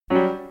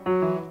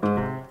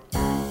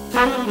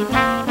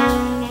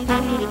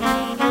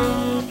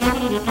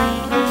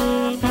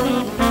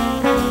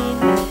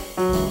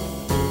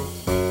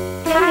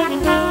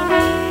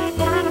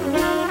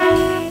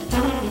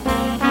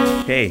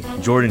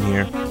Jordan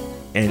here,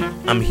 and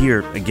I'm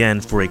here again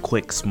for a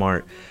quick,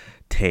 smart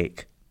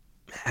take.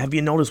 Have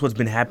you noticed what's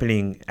been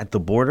happening at the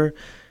border?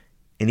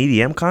 An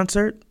EDM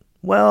concert?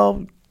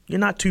 Well, you're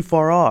not too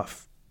far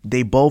off.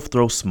 They both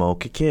throw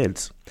smoke at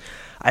kids.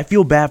 I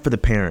feel bad for the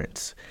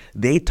parents.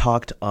 They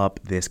talked up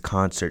this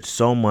concert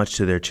so much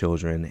to their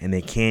children, and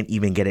they can't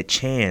even get a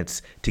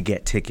chance to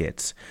get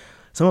tickets.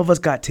 Some of us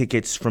got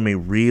tickets from a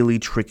really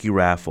tricky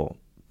raffle.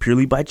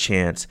 Purely by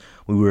chance,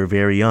 we were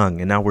very young,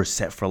 and now we're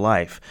set for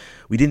life.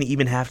 We didn't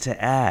even have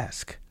to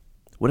ask.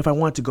 What if I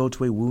wanted to go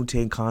to a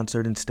Wu-Tang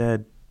concert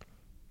instead?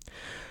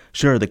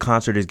 Sure, the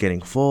concert is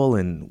getting full,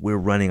 and we're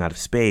running out of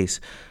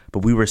space,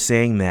 but we were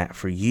saying that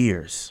for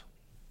years.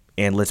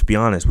 And let's be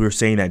honest, we were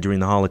saying that during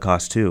the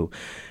Holocaust too.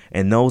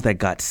 And those that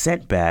got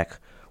sent back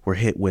were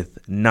hit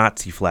with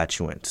Nazi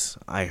flatulence.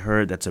 I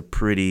heard that's a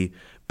pretty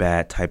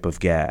bad type of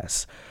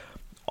gas.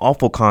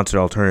 Awful concert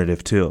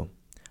alternative too.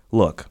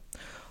 Look,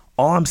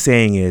 all I'm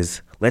saying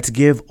is, let's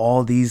give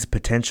all these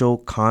potential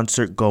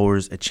concert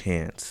goers a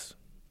chance.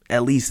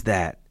 At least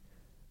that.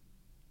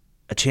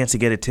 A chance to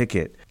get a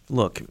ticket.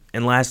 Look,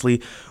 and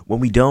lastly, when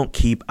we don't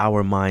keep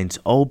our minds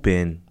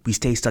open, we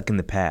stay stuck in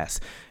the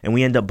past, and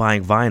we end up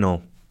buying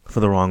vinyl for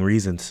the wrong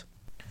reasons.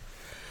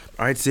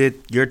 All right, Sid,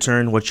 your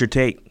turn. What's your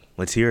take?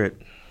 Let's hear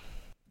it.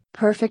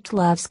 Perfect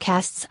love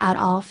casts out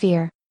all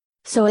fear.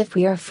 So if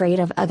we are afraid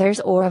of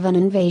others or of an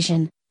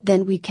invasion,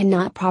 then we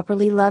cannot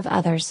properly love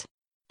others.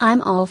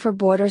 I'm all for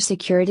border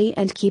security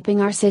and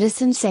keeping our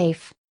citizens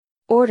safe.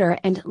 Order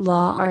and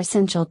law are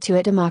essential to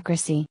a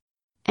democracy.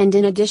 And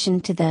in addition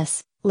to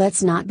this,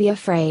 let's not be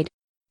afraid.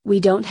 We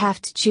don't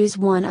have to choose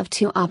one of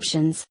two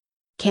options.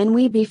 Can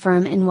we be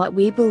firm in what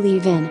we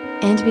believe in,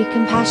 and be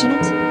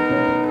compassionate?